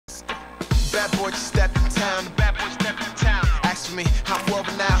bad boy just stepped in town. The bad boy stepped in town. Ask for me, I'm world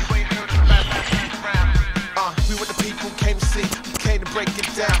renowned. We were the people who came to see, who came to break it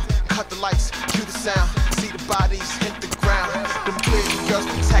down. Cut the lights, cue the sound, see the bodies hit the ground. Them pretty girls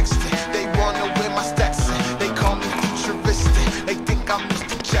been texting, they wanna wear my Stetson. They call me futuristic, they think I'm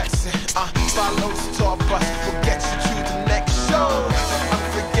Mr. Jackson. Follow the tour bus, we'll get you to the next show.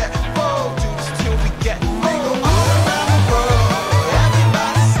 Unforgettable, do this till we get old. All around the world,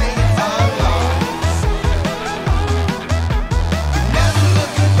 everybody singing along. We're never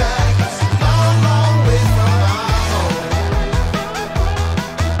looking back, it's a long, long way from our home.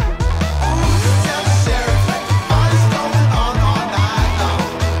 Ooh, tell the sheriff, like the party's going on all night long.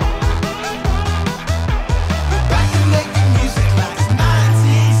 We're back to making music like it's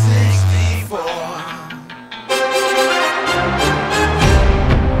 1964.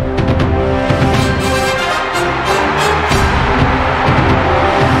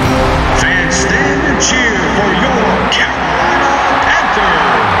 Fans stand and cheer for your Carolina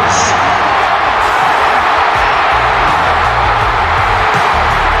Panthers.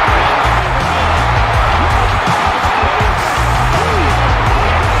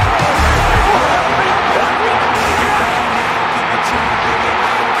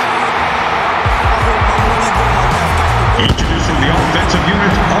 Introducing the offensive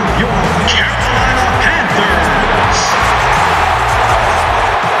unit of your Carolina Panthers.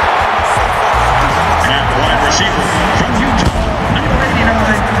 At wide receiver from Utah, number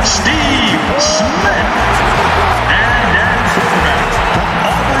 89, Steve Smith. And at quarterback from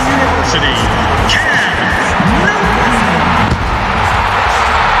Auburn University, Cam Newton.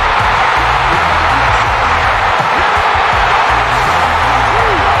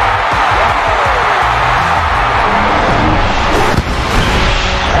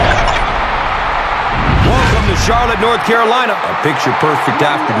 Welcome to Charlotte, North Carolina. A picture-perfect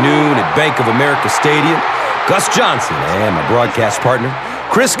afternoon at Bank of America Stadium. Gus Johnson and my broadcast partner,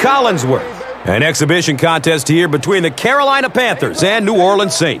 Chris Collinsworth. An exhibition contest here between the Carolina Panthers and New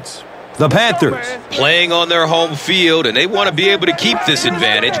Orleans Saints. The Panthers playing on their home field, and they want to be able to keep this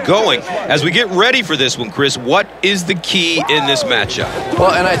advantage going. As we get ready for this one, Chris, what is the key in this matchup?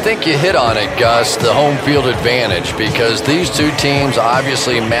 Well, and I think you hit on it, Gus, the home field advantage, because these two teams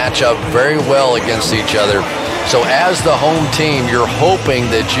obviously match up very well against each other. So as the home team, you're hoping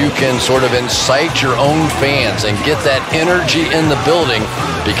that you can sort of incite your own fans and get that energy in the building,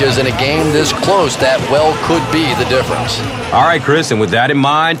 because in a game this close, that well could be the difference. All right, Chris, and with that in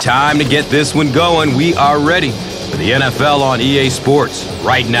mind, time to get this one going. We are ready for the NFL on EA Sports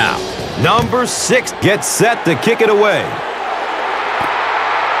right now. Number 6 gets set to kick it away.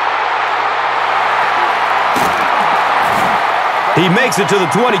 He makes it to the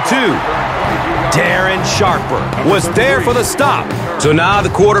 22. Darren Sharper was there for the stop. So now the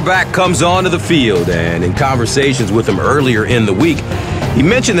quarterback comes onto the field, and in conversations with him earlier in the week, he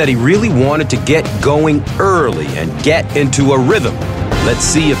mentioned that he really wanted to get going early and get into a rhythm. Let's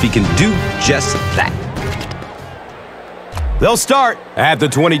see if he can do just that. They'll start at the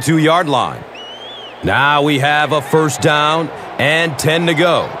 22-yard line. Now we have a first down and 10 to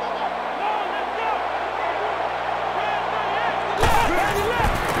go.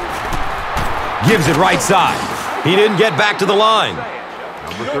 Gives it right side. He didn't get back to the line.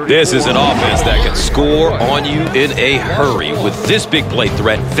 This is an offense that can score on you in a hurry. With this big play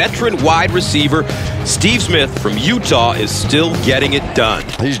threat, veteran wide receiver Steve Smith from Utah is still getting it done.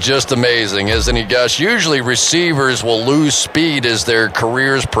 He's just amazing, isn't he, Gus? Usually receivers will lose speed as their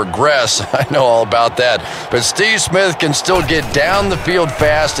careers progress. I know all about that. But Steve Smith can still get down the field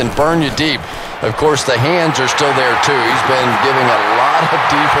fast and burn you deep. Of course, the hands are still there, too. He's been giving a lot of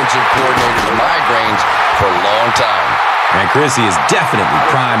defensive coordinators migraines for a long time. And Chris, he is definitely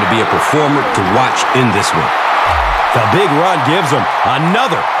primed to be a performer to watch in this one. The big run gives him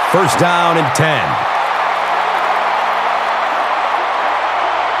another first down and 10.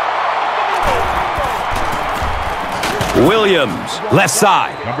 Williams, left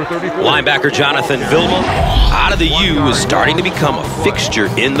side. Linebacker Jonathan Vilma, out of the U, is starting to become a fixture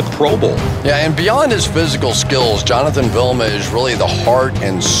in the Pro Bowl. Yeah, and beyond his physical skills, Jonathan Vilma is really the heart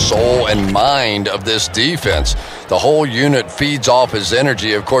and soul and mind of this defense. The whole unit feeds off his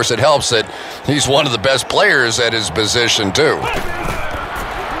energy. Of course, it helps that he's one of the best players at his position, too.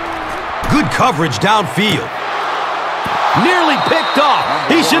 Good coverage downfield. Nearly picked off.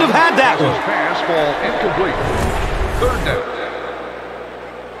 He should have had that one. Pass ball incomplete. Third down.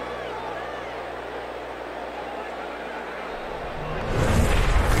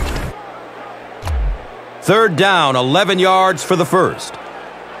 Third down, 11 yards for the first.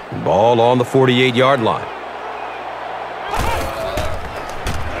 Ball on the 48-yard line.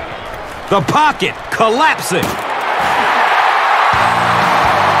 The pocket collapsing.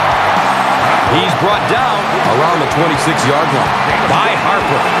 He's brought down around the 26-yard line by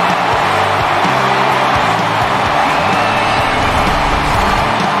Harper.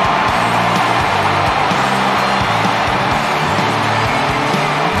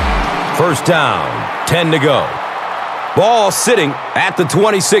 First down, 10 to go. Ball sitting at the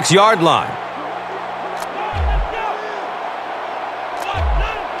 26-yard line.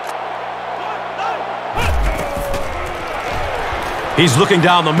 He's looking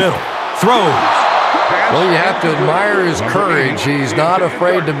down the middle. Throws. Well, you have to admire his courage. He's not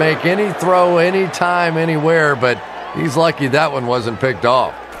afraid to make any throw, anytime, anywhere, but he's lucky that one wasn't picked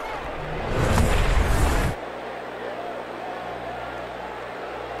off.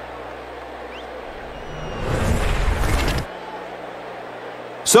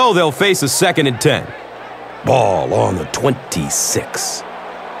 So they'll face a 2nd and 10. Ball on the 26.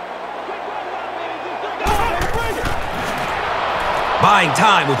 Buying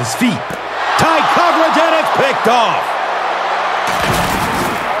time with his feet. Tight coverage, and it's picked off.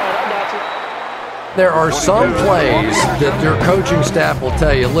 There are some plays that your coaching staff will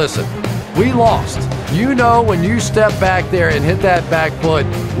tell you, listen, we lost. You know when you step back there and hit that back foot,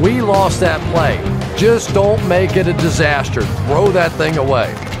 we lost that play. Just don't make it a disaster. Throw that thing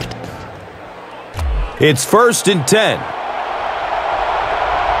away. It's 1st and 10.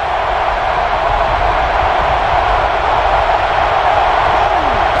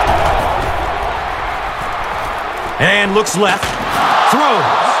 And looks left. Throws.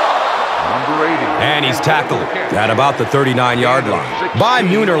 Number 80. And he's tackled at about the 39-yard line by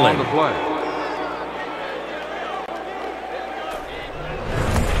Munerlin.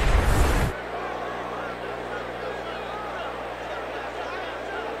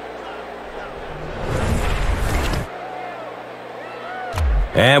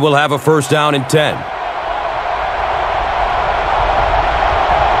 And we'll have a 1st down and 10.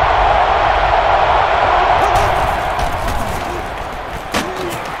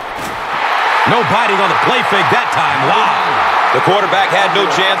 No biting on the play fake that time. Wow. The quarterback had no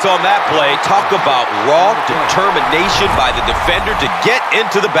chance on that play. Talk about raw determination by the defender to get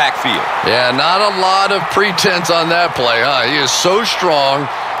into the backfield. Yeah, not a lot of pretense on that play, huh? He is so strong.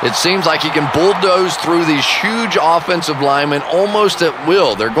 It seems like he can bulldoze through these huge offensive linemen almost at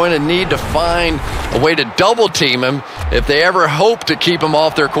will. They're going to need to find a way to double team him if they ever hope to keep him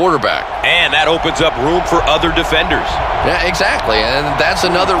off their quarterback. And that opens up room for other defenders. Yeah, exactly. And that's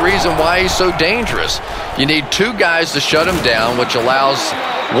another reason why he's so dangerous. You need 2 guys to shut him down, which allows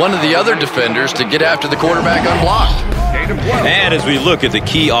one of the other defenders to get after the quarterback unblocked. And as we look at the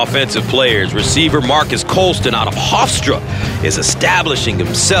key offensive players, receiver Marcus Colston out of Hofstra is establishing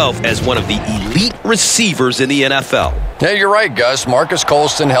himself as one of the elite receivers in the NFL. Yeah, you're right, Gus. Marcus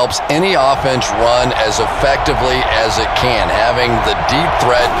Colston helps any offense run as effectively as it can. Having the deep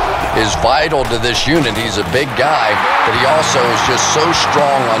threat is vital to this unit. He's a big guy, but he also is just so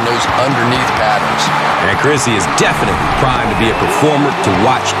strong on those underneath patterns. And Chris, he is definitely primed to be a performer to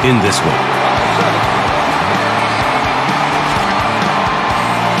watch in this one.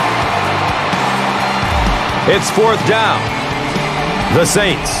 It's 4th down. The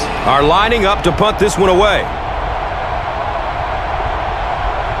Saints are lining up to punt this one away.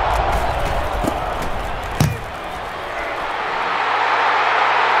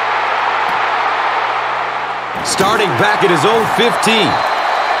 Starting back at his own 15.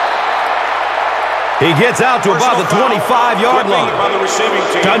 He gets out to about the 25-yard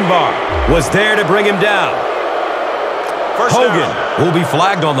line. Dunbar was there to bring him down. Hogan will be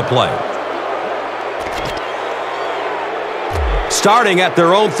flagged on the play. Starting at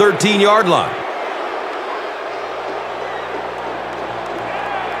their own 13-yard line.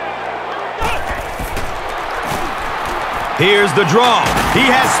 Here's the draw. He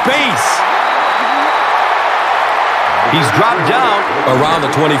has space. He's dropped down around the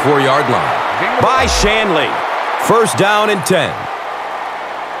 24-yard line by Shanley. 1st down and 10.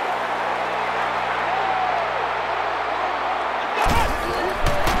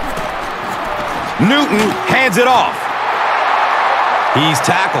 Newton hands it off. He's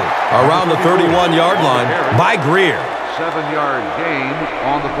tackled around the 31-yard line by Greer. 7-yard gain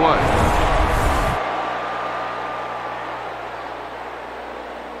on the play.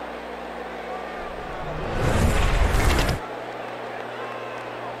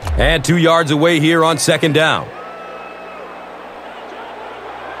 And 2 yards away here on 2nd down.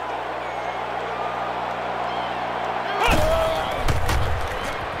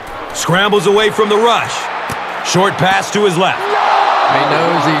 Scrambles away from the rush. Short pass to his left. He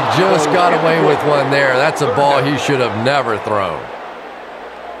knows he just got away with one there. That's a ball he should have never thrown.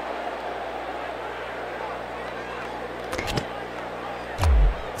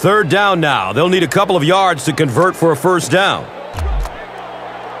 Third down now. They'll need a couple of yards to convert for a first down.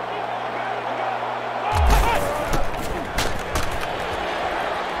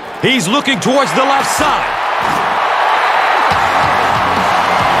 He's looking towards the left side.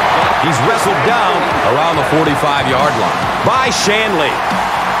 He's wrestled down around the 45-yard line by Shanley.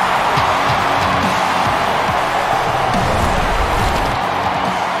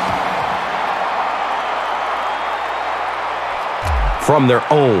 From their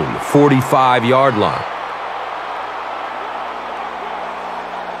own 45-yard line.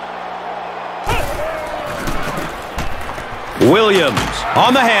 Williams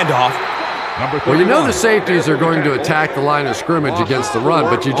on the handoff. Well, you know the safeties are going to attack the line of scrimmage against the run,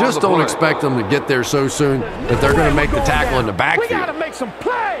 but you just don't expect them to get there so soon that they're going to make the tackle in the backfield. We got to make some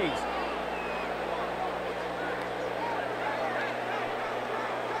plays.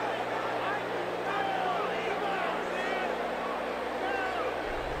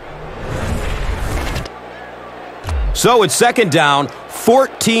 So it's second down,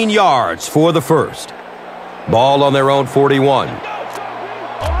 14 yards for the first. Ball on their own 41.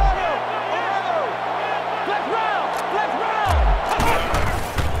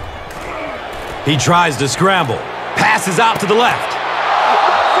 He tries to scramble. Passes out to the left.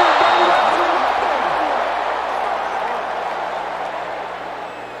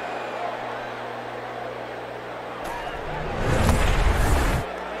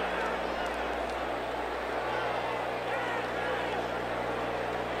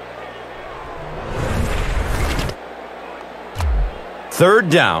 Third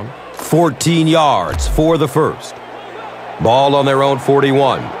down, 14 yards for the first. Ball on their own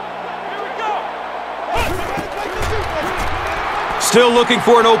 41. Still looking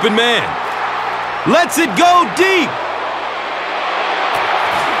for an open man. Lets it go deep.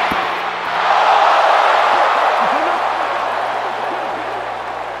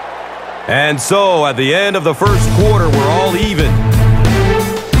 And so at the end of the first quarter, we're all even.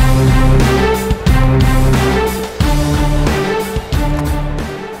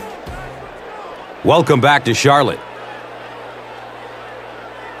 Welcome back to Charlotte.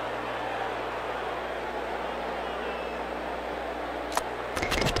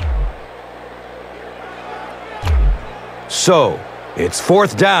 So, it's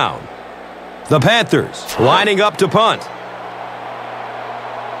fourth down. The Panthers lining up to punt.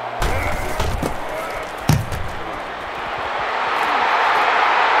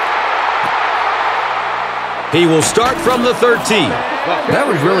 He will start from the 13. That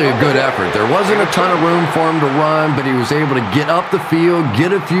was really a good effort. There wasn't a ton of room for him to run, but he was able to get up the field,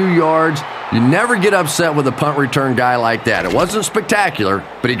 get a few yards. You never get upset with a punt return guy like that. It wasn't spectacular,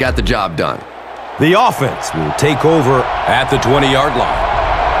 but he got the job done. The offense will take over at the 20-yard line.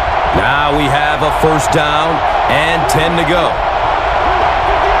 Now we have a first down and 10 to go.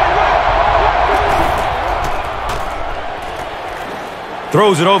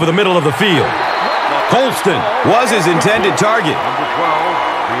 Throws it over the middle of the field. Colston was his intended target. Number 12,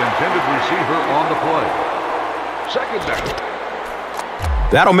 the intended receiver on the play. Second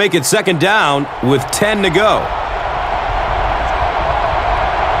down. That'll make it second down with 10 to go.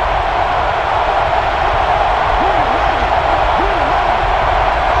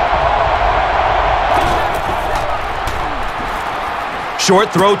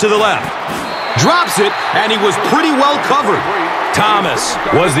 Short throw to the left. Drops it, and he was pretty well covered. Thomas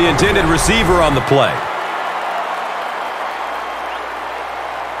was the intended receiver on the play.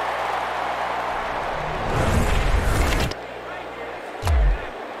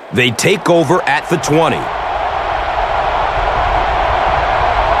 They take over at the 20.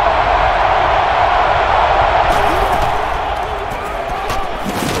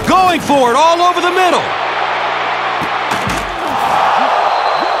 Going for it all over the middle.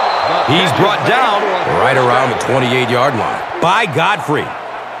 He's brought down right around the 28-yard line by Godfrey.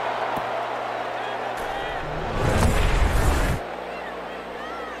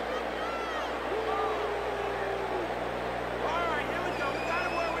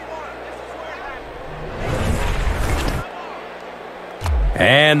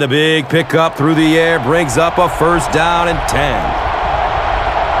 And the big pickup through the air brings up a first down and 10.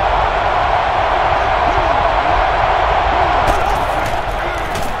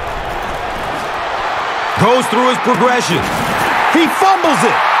 Goes through his progression. He fumbles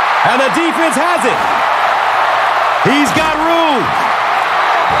it, and the defense has it. He's got room.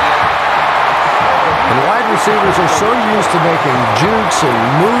 And wide receivers are so used to making jukes and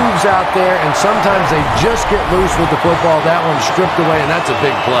moves out there, and sometimes they just get loose with the football. That one's stripped away, and that's a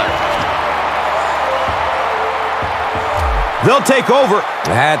big play. They'll take over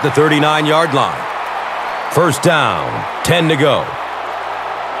at the 39-yard line. First down, 10 to go.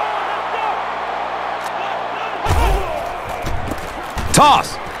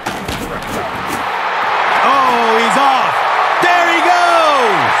 Toss. Oh, he's off. There he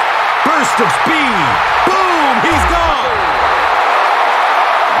goes. Burst of speed. Boom, he's gone.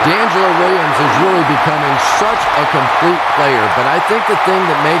 D'Angelo Williams is really becoming such a complete player, but I think the thing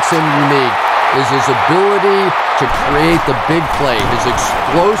that makes him unique is his ability to create the big play. His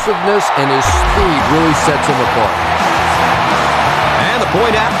explosiveness and his speed really sets him apart. And the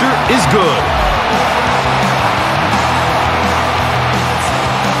point after is good.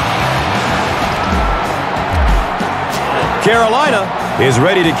 Carolina is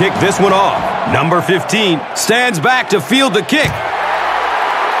ready to kick this one off. Number 15 stands back to field the kick.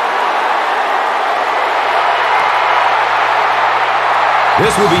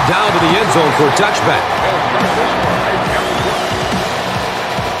 This will be down to the end zone for a touchback.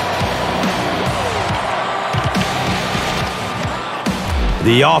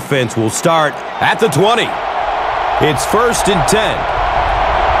 The offense will start at the 20. It's 1st and 10.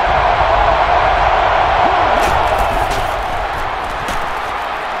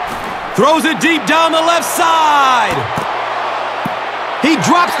 Throws it deep down the left side. He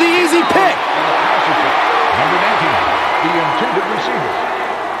drops the easy pick. Number 19, the intended receiver.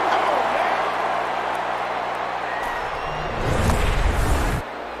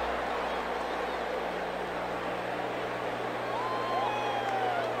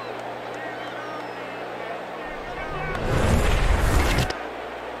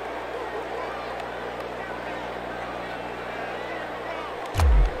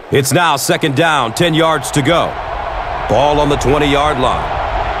 It's now 2nd down, 10 yards to go. Ball on the 20-yard line.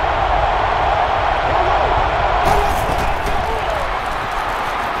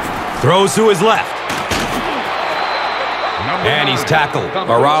 Throws to his left. And he's tackled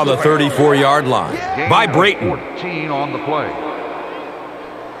around the 34-yard line by Brayton. 14 on the play.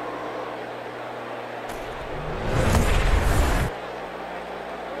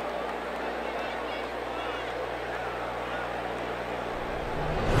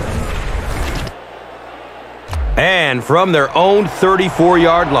 And from their own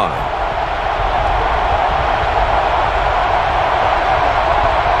 34-yard line.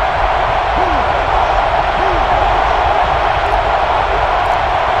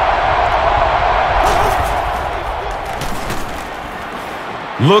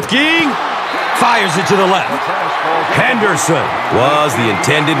 Looking, fires it to the left. Henderson was the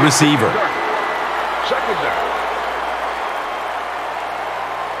intended receiver. 2nd down.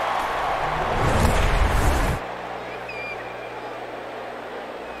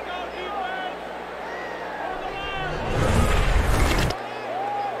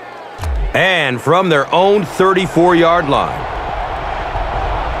 And from their own 34-yard line.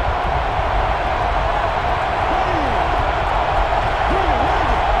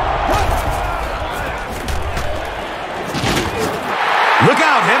 Look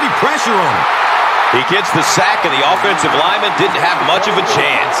out, heavy pressure on him. He gets the sack, and the offensive lineman didn't have much of a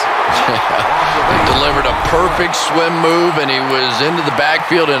chance. Delivered a perfect swim move, and he was into the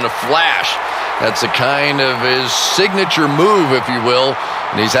backfield in a flash. That's a kind of his signature move, if you will,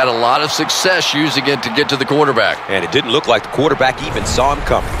 and he's had a lot of success using it to get to the quarterback. And it didn't look like the quarterback even saw him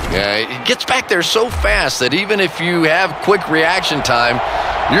coming. Yeah, he gets back there so fast that even if you have quick reaction time,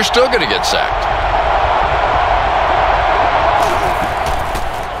 you're still going to get sacked.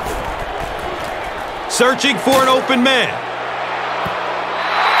 Searching for an open man.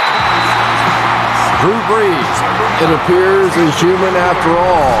 Drew Brees, it appears, is human after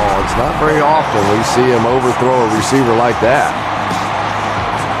all. It's not very often we see him overthrow a receiver like that.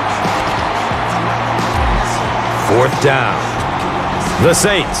 4th down. The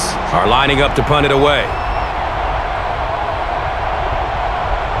Saints are lining up to punt it away.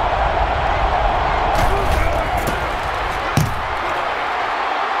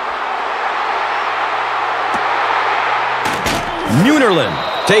 Munerlin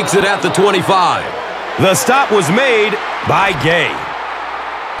takes it at the 25. The stop was made by Gay.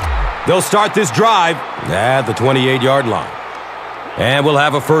 They'll start this drive at the 28-yard line. And we'll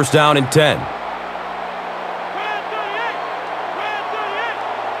have a 1st down and 10.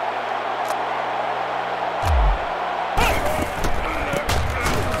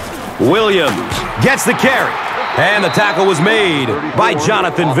 Williams gets the carry. And the tackle was made by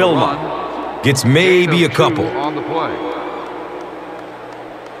Jonathan Vilma. Gets maybe a couple. On the play.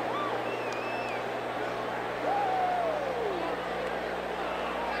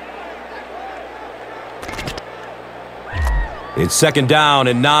 It's 2nd down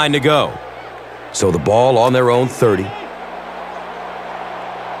and 9 to go. So the ball on their own 30.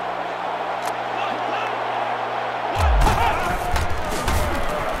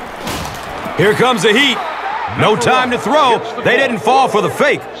 Here comes the heat. No time to throw. They didn't fall for the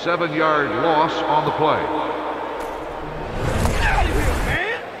fake. 7-yard loss on the play.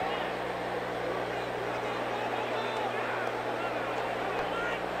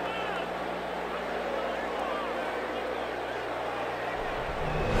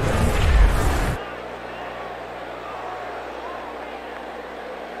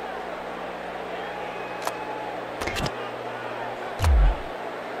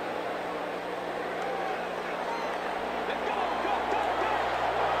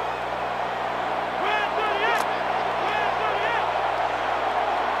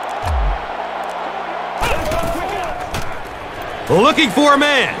 Looking for a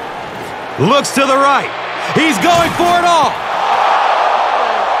man. Looks to the right. He's going for it all.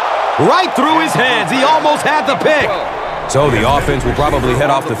 Right through his hands. He almost had the pick. So the offense will probably head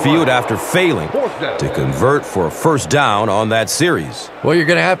off the field after failing to convert for a first down on that series. Well, you're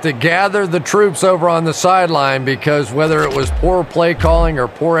going to have to gather the troops over on the sideline because whether it was poor play calling or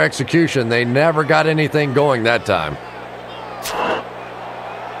poor execution, they never got anything going that time.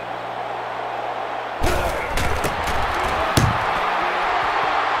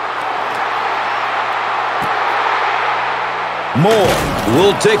 Moore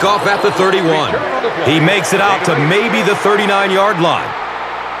will take off at the 31. He makes it out to maybe the 39-yard line.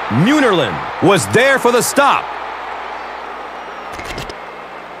 Munerlin was there for the stop.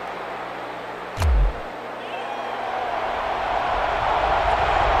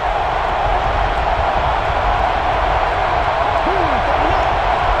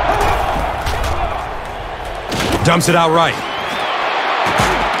 Dumps it out right.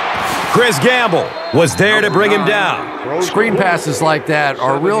 Chris Gamble was there to bring him down. Screen passes like that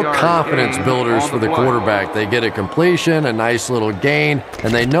are real confidence builders for the quarterback. They get a completion, a nice little gain,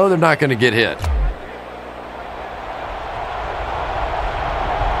 and they know they're not going to get hit.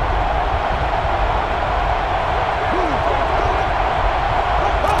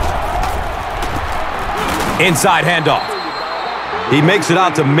 Inside handoff. He makes it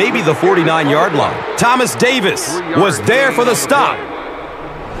out to maybe the 49-yard line. Thomas Davis was there for the stop.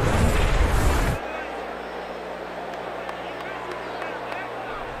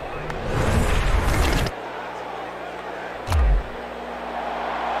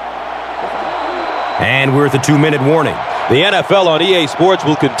 And we're at the 2-minute warning. The NFL on EA Sports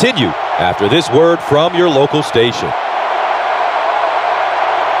will continue after this word from your local station.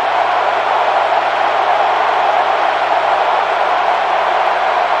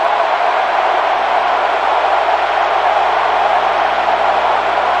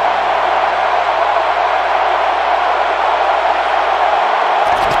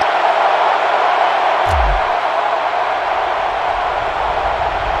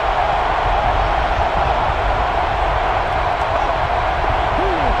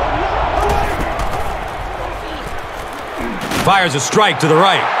 Fires a strike to the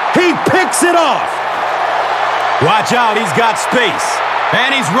right. He picks it off. Watch out, he's got space.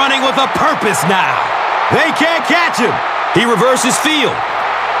 And he's running with a purpose now. They can't catch him. He reverses field.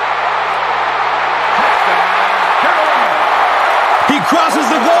 He crosses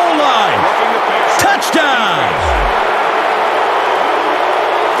the goal line. Touchdown!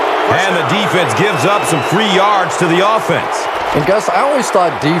 And the defense gives up some free yards to the offense. And Gus, I always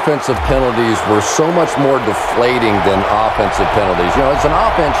thought defensive penalties were so much more deflating than offensive penalties. You know, as an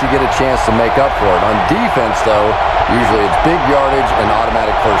offense, you get a chance to make up for it. On defense, though, usually it's big yardage and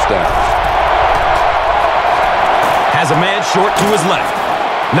automatic first downs. Has a man short to his left.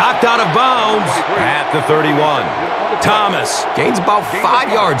 Knocked out of bounds at the 31. Thomas gains about 5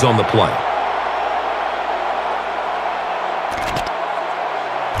 yards on the play.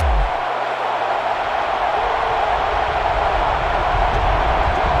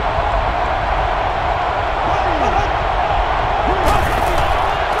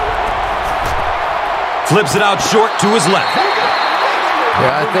 Flips it out short to his left.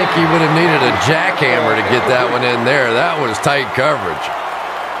 Yeah, I think he would have needed a jackhammer to get that one in there. That was tight coverage.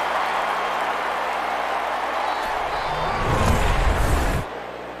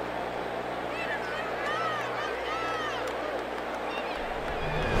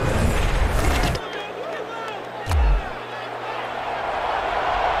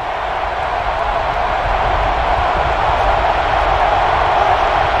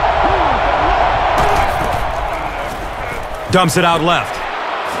 Dumps it out left.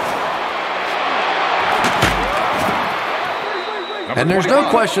 And there's no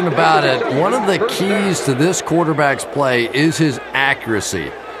question about it. One of the keys to this quarterback's play is his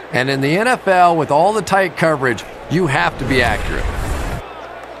accuracy. And in the NFL, with all the tight coverage, you have to be accurate.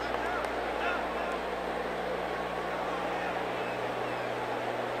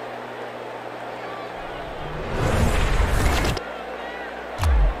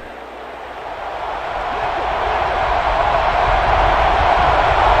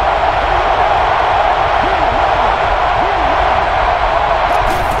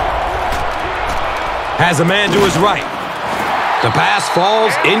 Has a man to his right. The pass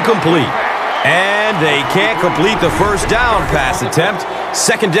falls incomplete. And they can't complete the first down pass attempt.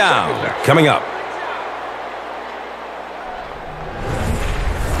 Second down coming up.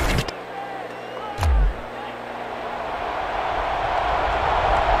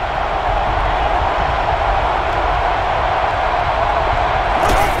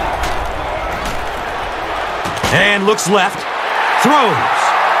 And looks left. Throws.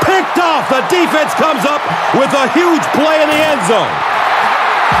 Picked off. The defense comes up with a huge play in the end zone.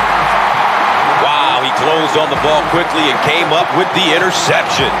 Wow, he closed on the ball quickly and came up with the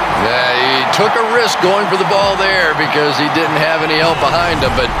interception. Yeah, he took a risk going for the ball there because he didn't have any help behind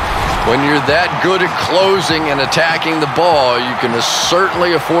him. But when you're that good at closing and attacking the ball, you can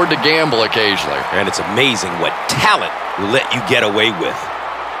certainly afford to gamble occasionally. And it's amazing what talent will let you get away with.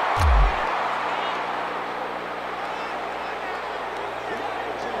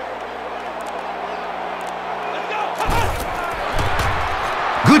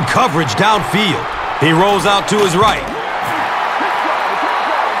 Good coverage downfield. He rolls out to his right.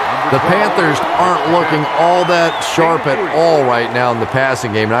 The Panthers aren't looking all that sharp at all right now in the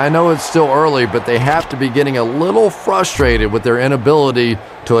passing game. And I know it's still early, but they have to be getting a little frustrated with their inability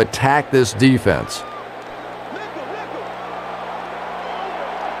to attack this defense.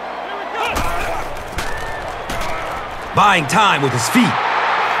 Buying time with his feet.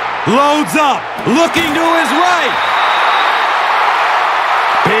 Loads up. Looking to his right.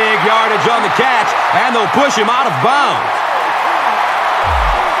 Big yardage on the catch, and they'll push him out of bounds.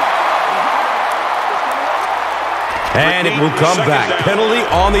 And it will come back. Penalty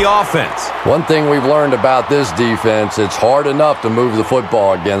on the offense. One thing we've learned about this defense, it's hard enough to move the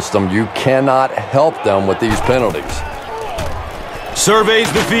football against them. You cannot help them with these penalties.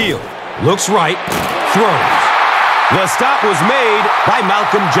 Surveys the field. Looks right. Throws. The stop was made by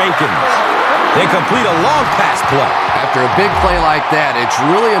Malcolm Jenkins. They complete a long pass play. After a big play like that, it's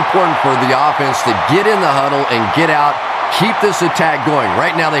really important for the offense to get in the huddle and get out, keep this attack going.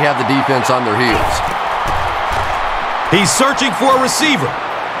 Right now they have the defense on their heels. He's searching for a receiver.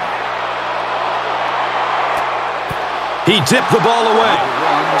 He tipped the ball away.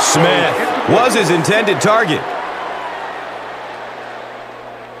 Smith was his intended target.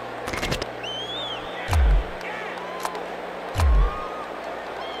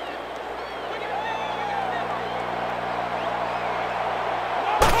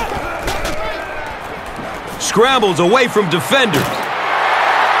 Scrambles away from defenders.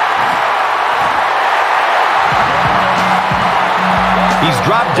 He's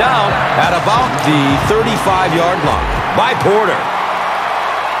dropped down at about the 35-yard line by Porter.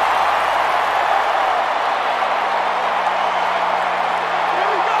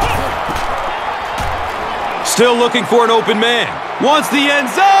 Still looking for an open man. Wants the end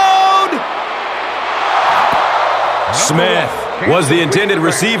zone. Smith was the intended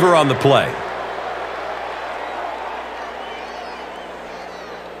receiver on the play.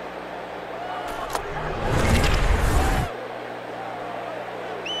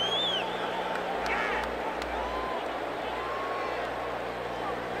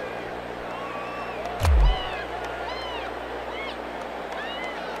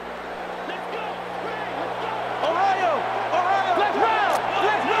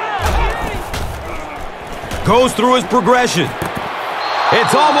 Goes through his progression.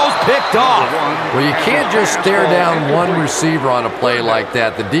 It's almost picked off. Well, you can't just stare down one receiver on a play like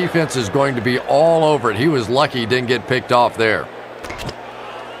that. The defense is going to be all over it. He was lucky he didn't get picked off there.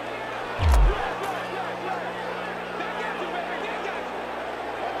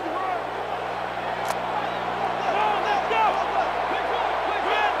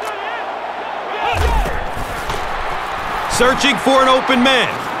 Searching for an open man.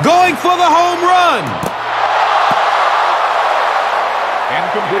 Going for the home run.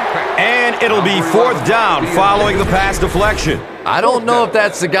 And it'll be fourth down following the pass deflection. I don't know if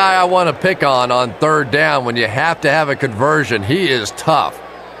that's the guy I want to pick on third down when you have to have a conversion. He is tough.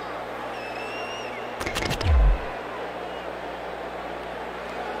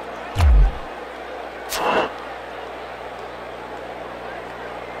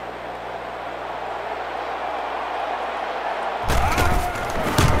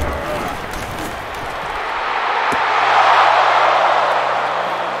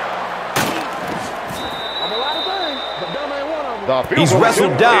 He's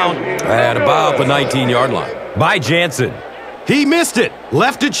wrestled down at about the 19-yard line by Jansen. He missed it,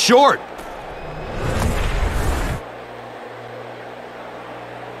 left it short.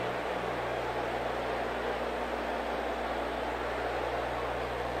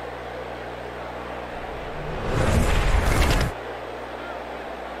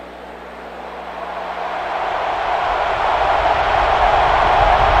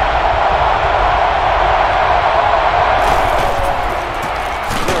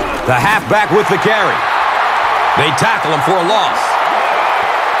 The halfback with the carry. They tackle him for a loss.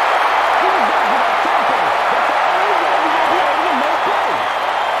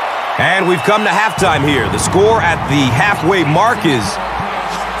 And we've come to halftime here. The score at the halfway mark is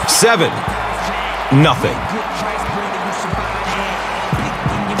 7-0.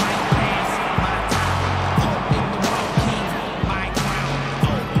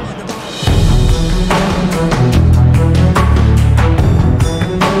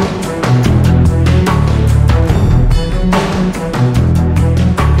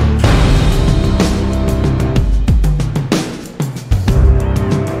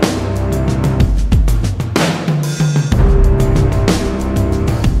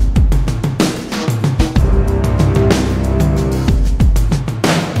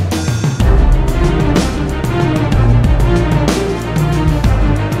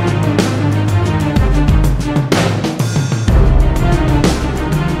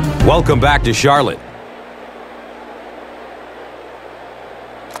 Welcome back to Charlotte.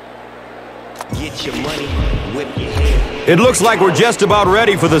 Get your money, whip your head. It looks like we're just about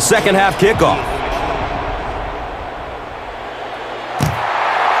ready for the second half kickoff.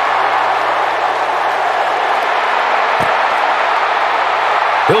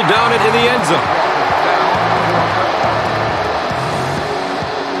 He'll down it in the end zone.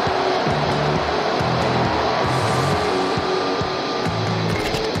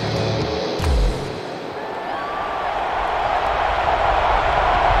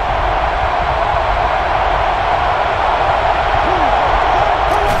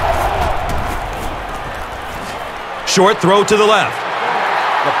 Short throw to the left.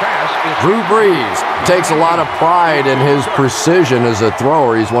 The pass is Drew Brees takes a lot of pride in his precision as a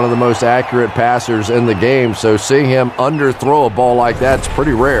thrower. He's one of the most accurate passers in the game, so seeing him underthrow a ball like that's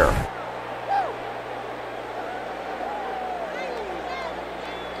pretty rare.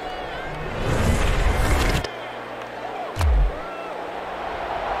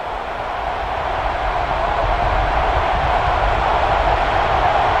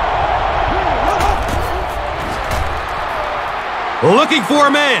 Looking for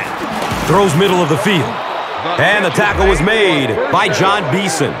a man. Throws middle of the field. And the tackle was made by John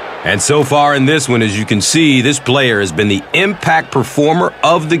Beeson. And so far in this one, as you can see, this player has been the impact performer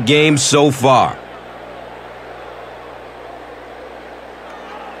of the game so far.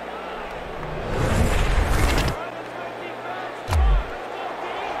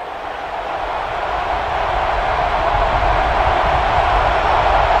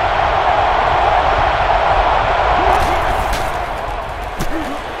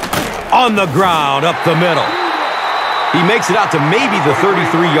 On the ground, up the middle. He makes it out to maybe the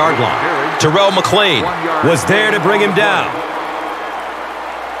 33-yard line. Terrell McLean Was there to bring him down.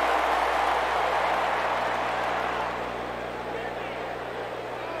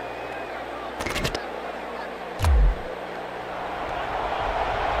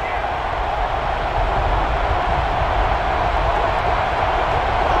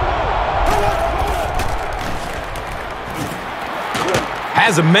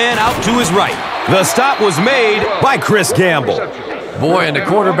 Has a man out to his right. The stop was made by Chris Gamble. Boy, and the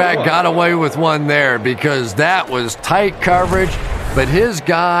quarterback got away with one there because that was tight coverage, but his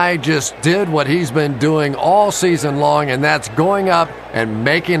guy just did what he's been doing all season long, and that's going up and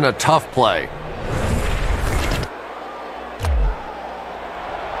making a tough play.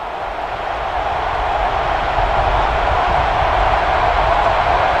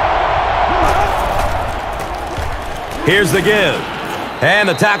 Here's the give. And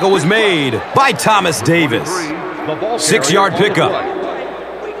the tackle was made by Thomas Davis. 6-yard pickup.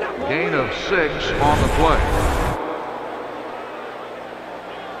 gain of 6 on the play.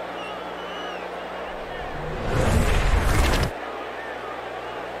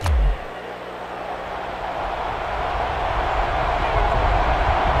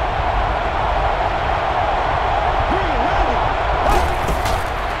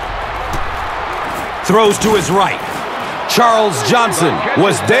 Throws to his right. Charles Johnson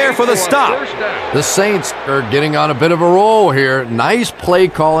was there for the stop. The Saints are getting on a bit of a roll here. Nice play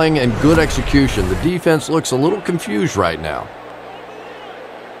calling and good execution. The defense looks a little confused right now.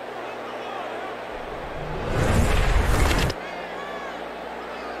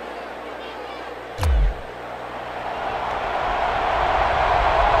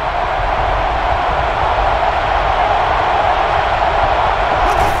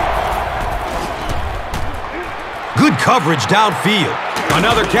 Good coverage downfield.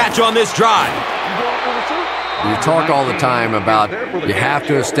 Another catch on this drive. You talk all the time about you have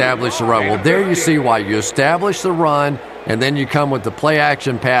to establish the run. Well, there you see why. You establish the run, and then you come with the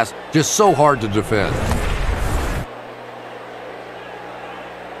play-action pass. Just so hard to defend.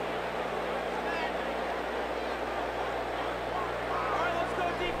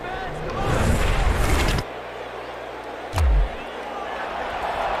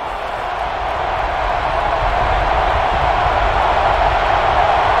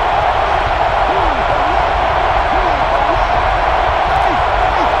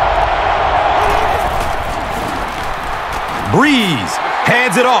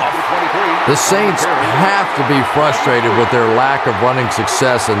 it off. The Saints have to be frustrated with their lack of running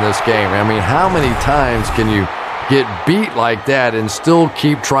success in this game. I mean, how many times can you get beat like that and still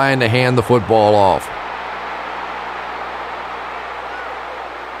keep trying to hand the football off?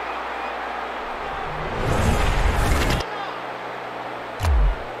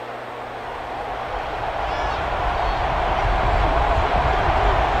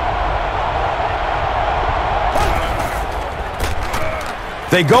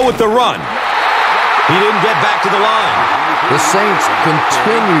 They go with the run. He didn't get back to the line. The Saints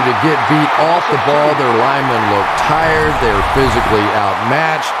continue to get beat off the ball. Their linemen look tired. They're physically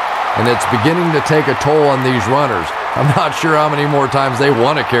outmatched, and it's beginning to take a toll on these runners. I'm not sure how many more times they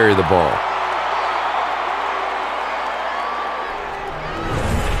want to carry the ball.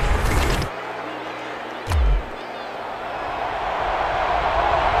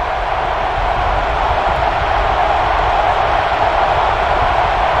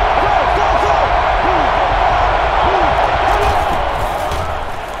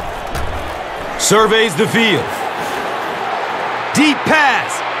 Surveys the field. Deep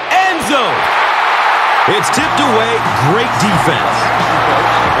pass. End zone. It's tipped away. Great defense.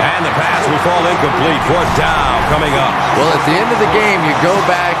 And the pass will fall incomplete. Fourth down coming up. Well, at the end of the game, you go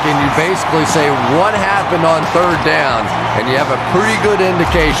back and you basically say what happened on third down, and you have a pretty good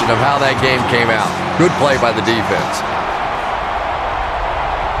indication of how that game came out. Good play by the defense.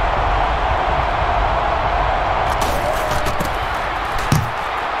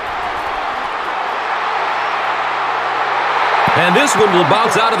 And this one will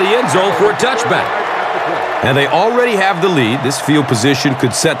bounce out of the end zone for a touchback. And they already have the lead. This field position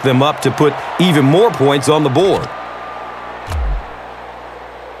could set them up to put even more points on the board.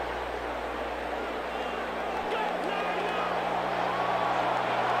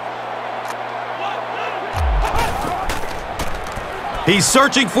 He's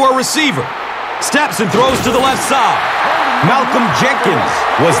searching for a receiver. Steps and throws to the left side. Malcolm Jenkins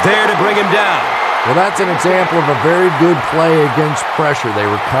was there to bring him down. Well, that's an example of a very good play against pressure. They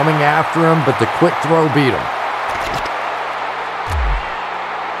were coming after him, but the quick throw beat him.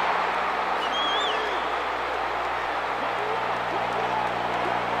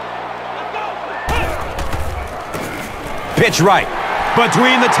 Pitch right,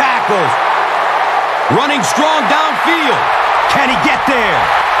 between the tackles. Running strong downfield. Can he get there?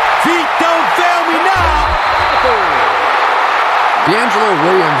 Feet don't fail me now. D'Angelo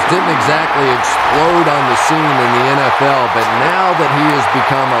Williams didn't exactly explode on the scene in the NFL, but now that he has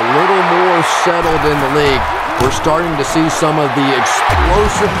become a little more settled in the league, we're starting to see some of the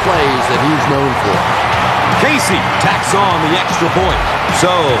explosive plays that he's known for. Casey tacks on the extra point. So,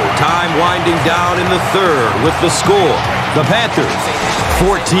 time winding down in the third with the score. The Panthers,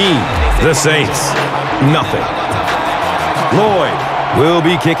 14. The Saints, nothing. Lloyd will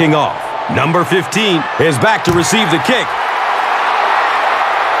be kicking off. Number 15 is back to receive the kick.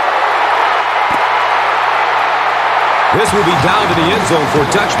 This will be down to the end zone for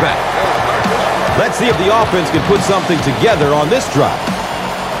a touchback. Let's see if the offense can put something together on this drive.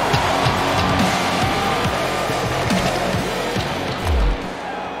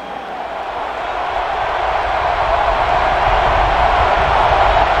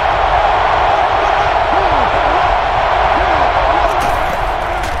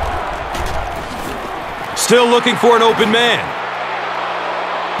 Still looking for an open man.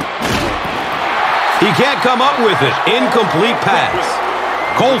 He can't come up with it. Incomplete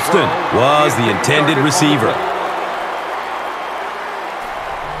pass. Colston was the intended receiver.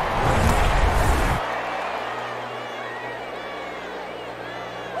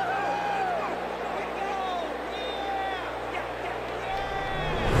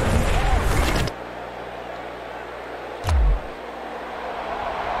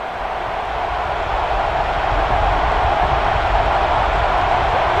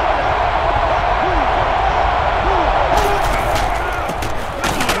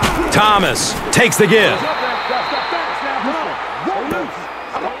 Thomas takes the give.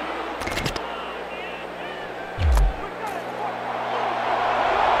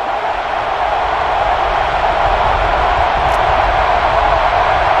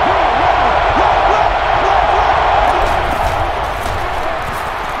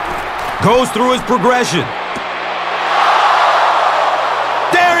 Goes through his progression.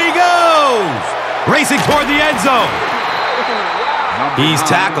 There he goes! Racing toward the end zone. He's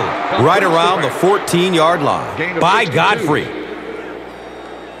tackled right around the 14-yard line by Godfrey.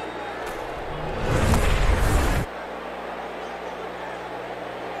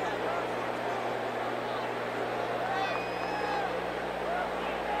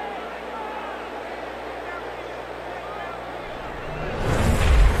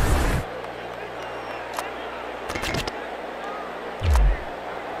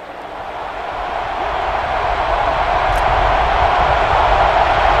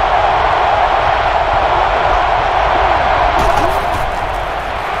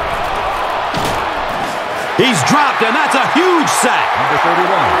 He's dropped, and that's a huge sack. Number 31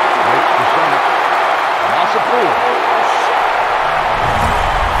 makes the sack. Loss of 4.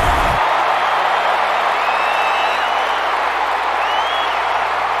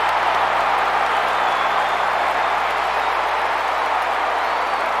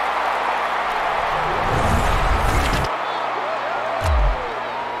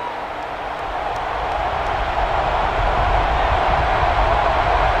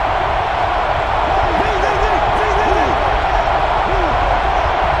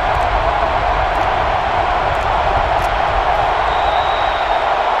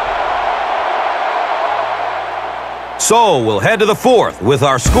 So we'll head to the fourth with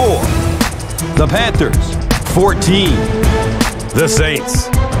our score. The Panthers, 14. The Saints,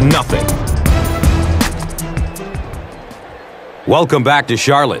 nothing. Welcome back to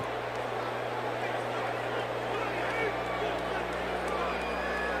Charlotte.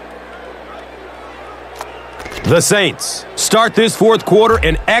 The Saints start this fourth quarter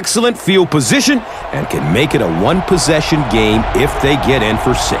in excellent field position and can make it a one-possession game if they get in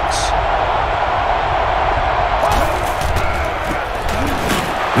for 6.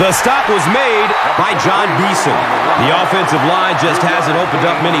 The stop was made by John Beeson. The offensive line just hasn't opened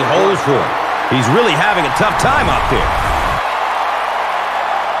up many holes for him. He's really having a tough time out there.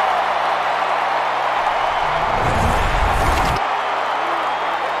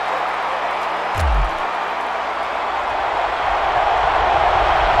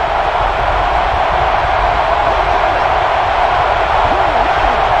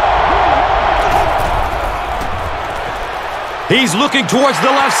 He's looking towards the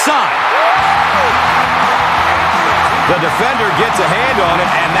left side. The defender gets a hand on it,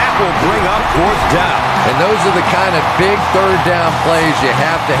 and that will bring up 4th down. And those are the kind of big 3rd down plays you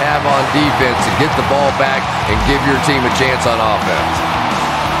have to have on defense to get the ball back and give your team a chance on offense.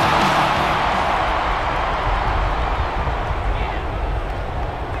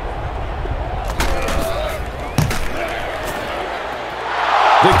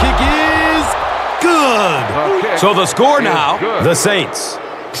 The kick is good. So the score now, the Saints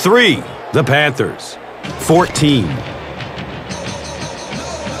 3, the Panthers 14.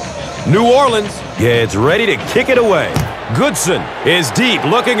 New Orleans gets ready to kick it away. Goodson is deep,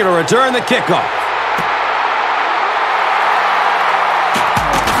 looking to return the kickoff.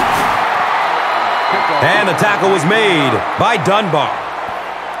 And the tackle was made by Dunbar.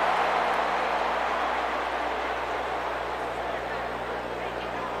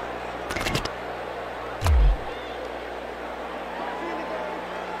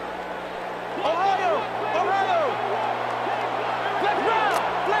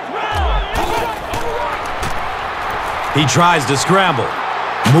 He tries to scramble,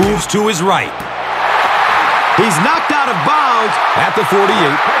 moves to his right. He's knocked out of bounds at the 48.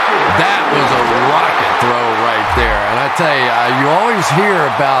 That was a rocket throw right there. And I tell you, you always hear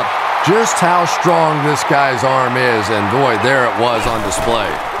about just how strong this guy's arm is, and boy, there it was on display.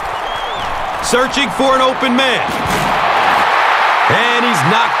 Searching for an open man. And he's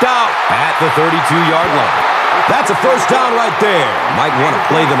knocked out at the 32-yard line. That's a 1st down right there. Might want to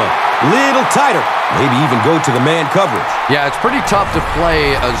play them a little tighter. Maybe even go to the man coverage. Yeah, it's pretty tough to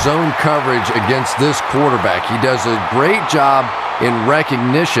play a zone coverage against this quarterback. He does a great job in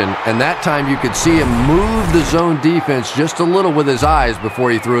recognition, and that time you could see him move the zone defense just a little with his eyes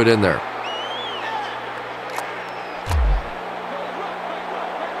before he threw it in there.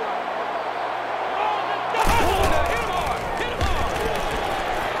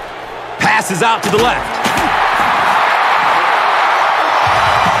 Passes out to the left.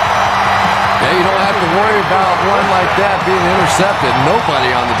 Yeah, you don't have to worry about one like that being intercepted. Nobody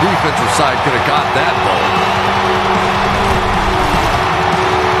on the defensive side could have caught that ball.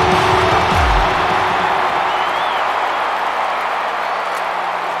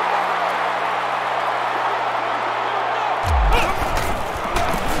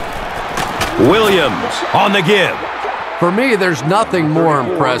 Williams on the give. For me, there's nothing more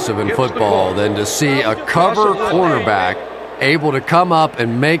impressive in football than to see a cover quarterback able to come up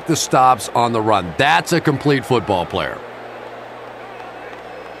and make the stops on the run. That's a complete football player.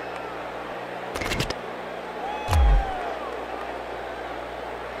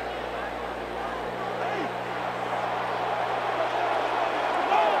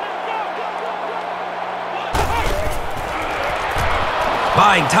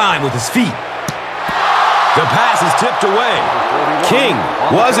 Buying time with his feet. The pass is tipped away. King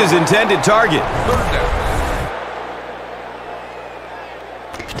was his intended target.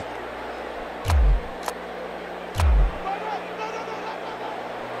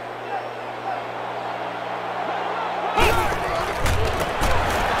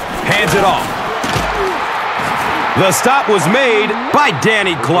 Hands it off. The stop was made by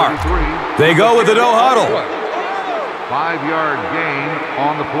Danny Clark. They go with the no huddle. 5-yard gain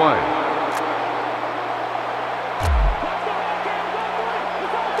on the play.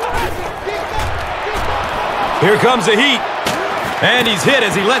 Here comes the heat. And he's hit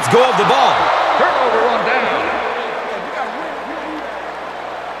as he lets go of the ball. Turnover on down.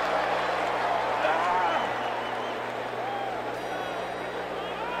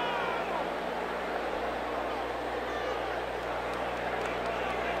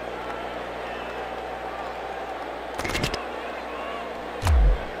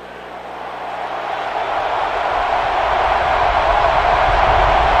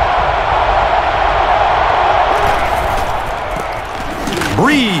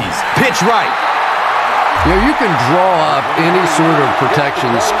 Breeze, pitch right. You know, you can draw up any sort of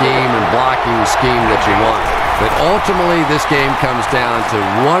protection scheme and blocking scheme that you want. But ultimately, this game comes down to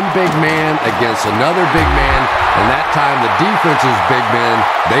one big man against another big man. And that time, the defense's big men,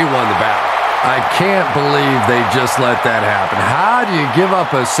 they won the battle. I can't believe they just let that happen. How do you give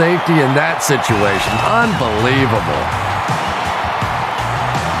up a safety in that situation? Unbelievable.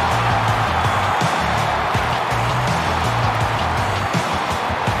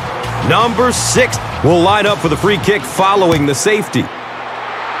 Number 6 will line up for the free kick following the safety.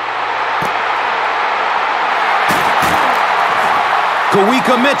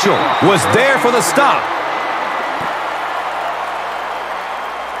 Kawika Mitchell was there for the stop.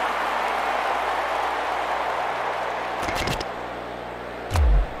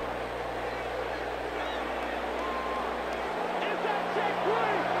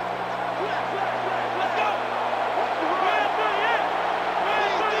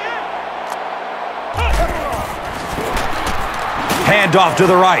 Handoff to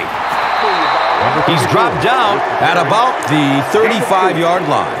the right. He's dropped down at about the 35-yard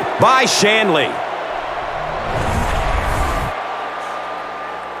line by Shanley.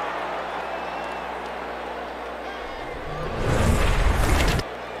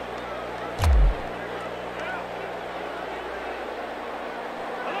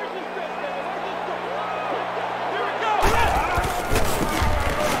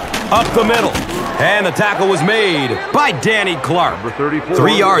 Up the middle. And the tackle was made by Danny Clark.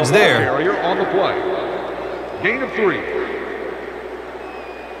 3 yards there. Carrier on the play. Gain of 3.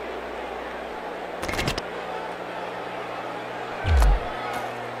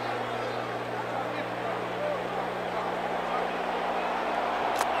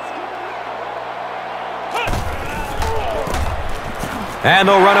 And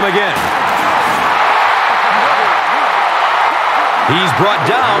they'll run him again. He's brought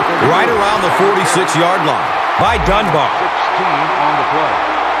down right around the 46-yard line by Dunbar. 16 on the play.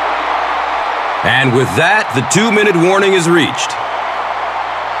 And with that, the 2-minute warning is reached.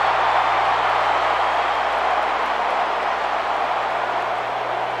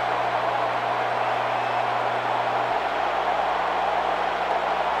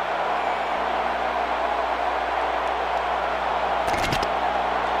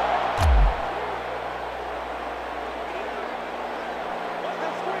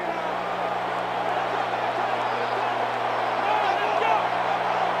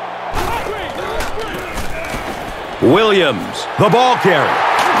 Williams, the ball carrier.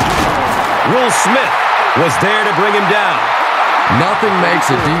 Will Smith was there to bring him down. Nothing makes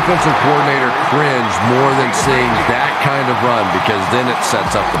a defensive coordinator cringe more than seeing that kind of run, because then it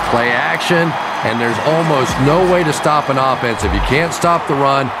sets up the play action, and there's almost no way to stop an offense if you can't stop the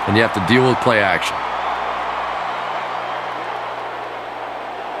run and you have to deal with play action.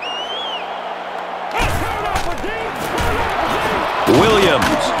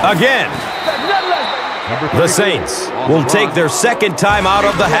 Williams again. The Saints will take their second time out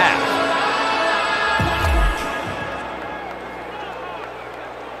of the half.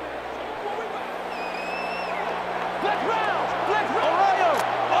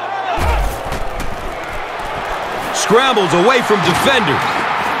 Scrambles away from defenders.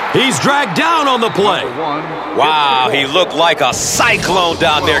 He's dragged down on the play. Wow, he looked like a cyclone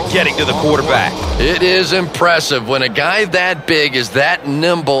down there getting to the quarterback. It is impressive when a guy that big is that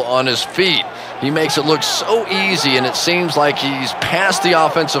nimble on his feet. He makes it look so easy, and it seems like he's past the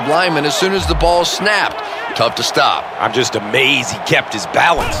offensive lineman as soon as the ball snapped. Tough to stop. I'm just amazed he kept his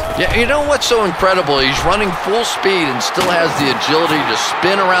balance. Yeah, you know what's so incredible? He's running full speed and still has the agility to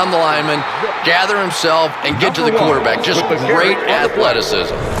spin around the lineman, gather himself, and get to the quarterback. Just great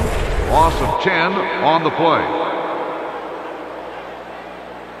athleticism. Loss of 10 on the play.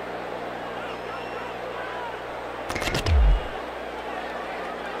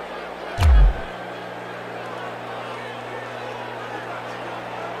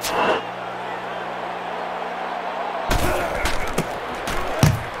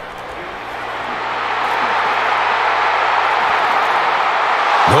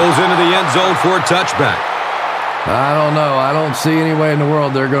 Goes into the end zone for a touchback. I don't know. I don't see any way in the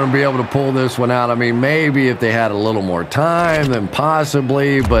world they're going to be able to pull this one out. I mean, maybe if they had a little more time, then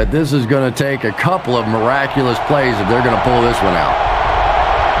possibly, but this is going to take a couple of miraculous plays if they're going to pull this one out.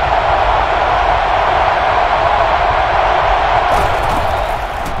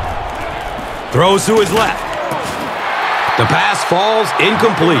 Throws to his left. The pass falls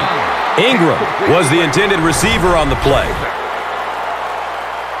incomplete. Ingram was the intended receiver on the play.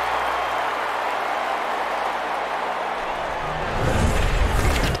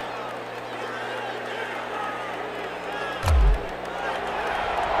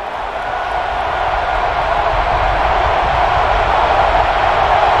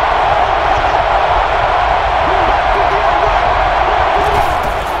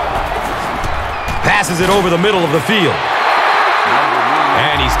 Passes it over the middle of the field.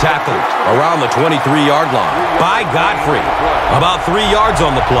 And he's tackled around the 23-yard line by Godfrey. About 3 yards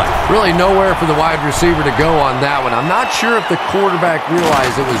on the play. Really nowhere for the wide receiver to go on that one. I'm not sure if the quarterback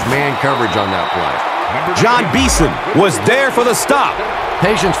realized it was man coverage on that play. John Beeson was there for the stop.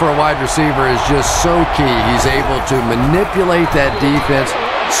 Patience for a wide receiver is just so key. He's able to manipulate that defense,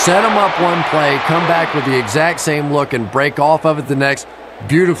 set them up one play, come back with the exact same look, and break off of it the next.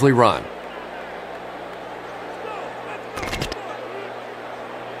 Beautifully run.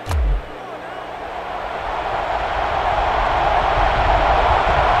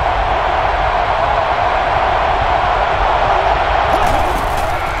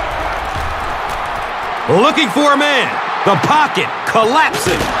 Looking for a man. The pocket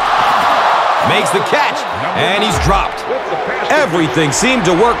collapsing. Makes the catch, and he's dropped. Everything seemed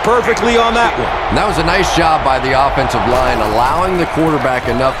to work perfectly on that one. And that was a nice job by the offensive line, allowing the quarterback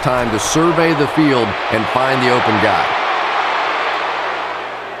enough time to survey the field and find the open guy.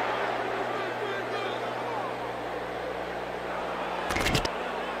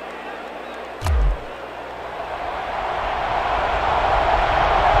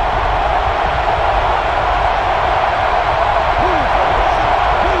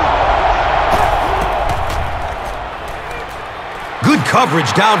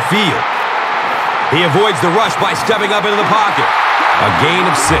 Coverage downfield. He avoids the rush by stepping up into the pocket. A gain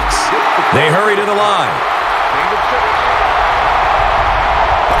of 6. They hurry to the line.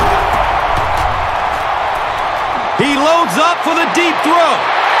 He loads up for the deep throw.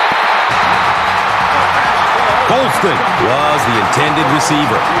 Colston was the intended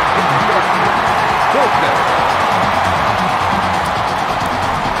receiver.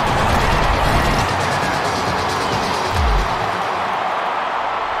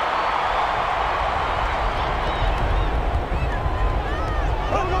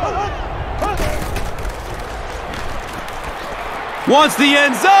 Wants the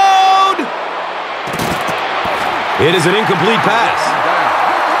end zone. It is an incomplete pass.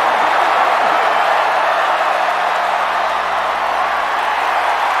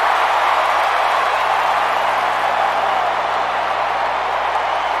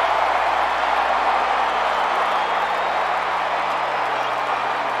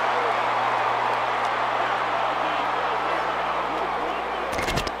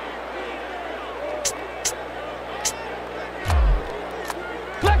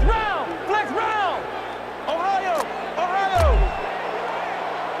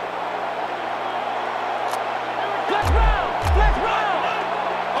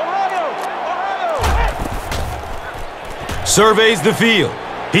 Surveys the field.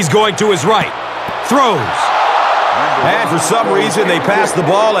 He's going to his right. Throws. And for some reason, they pass the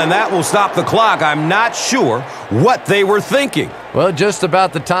ball, and that will stop the clock. I'm not sure what they were thinking. Well, just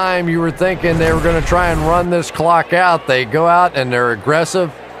about the time you were thinking they were going to try and run this clock out, they go out and they're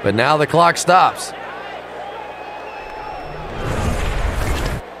aggressive, but now the clock stops.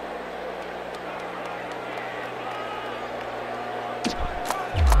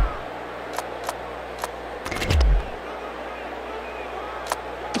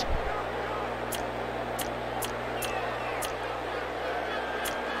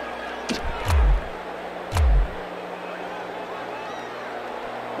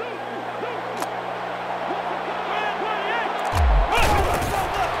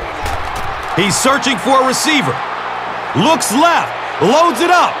 He's searching for a receiver. Looks left. Loads it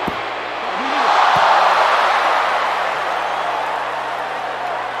up.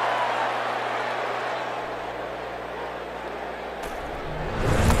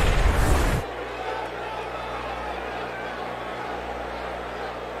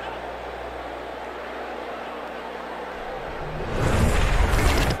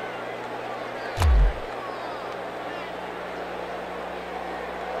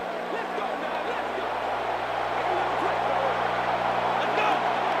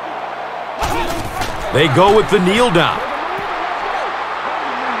 They go with the kneel down.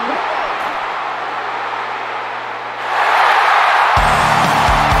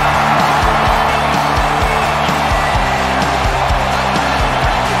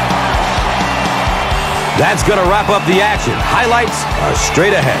 That's going to wrap up the action. Highlights are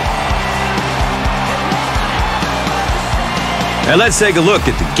straight ahead. And let's take a look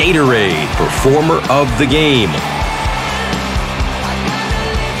at the Gatorade Performer of the Game.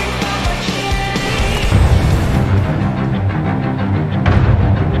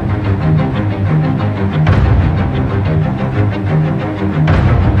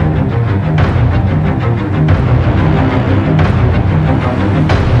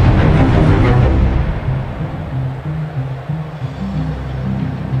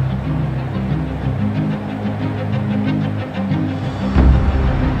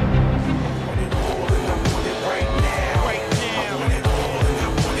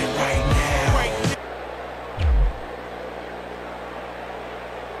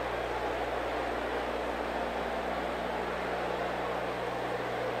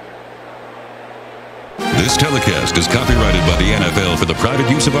 This telecast is copyrighted by the NFL for the private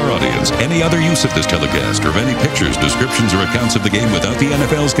use of our audience. Any other use of this telecast or of any pictures, descriptions, or accounts of the game without the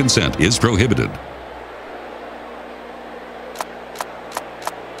NFL's consent is prohibited.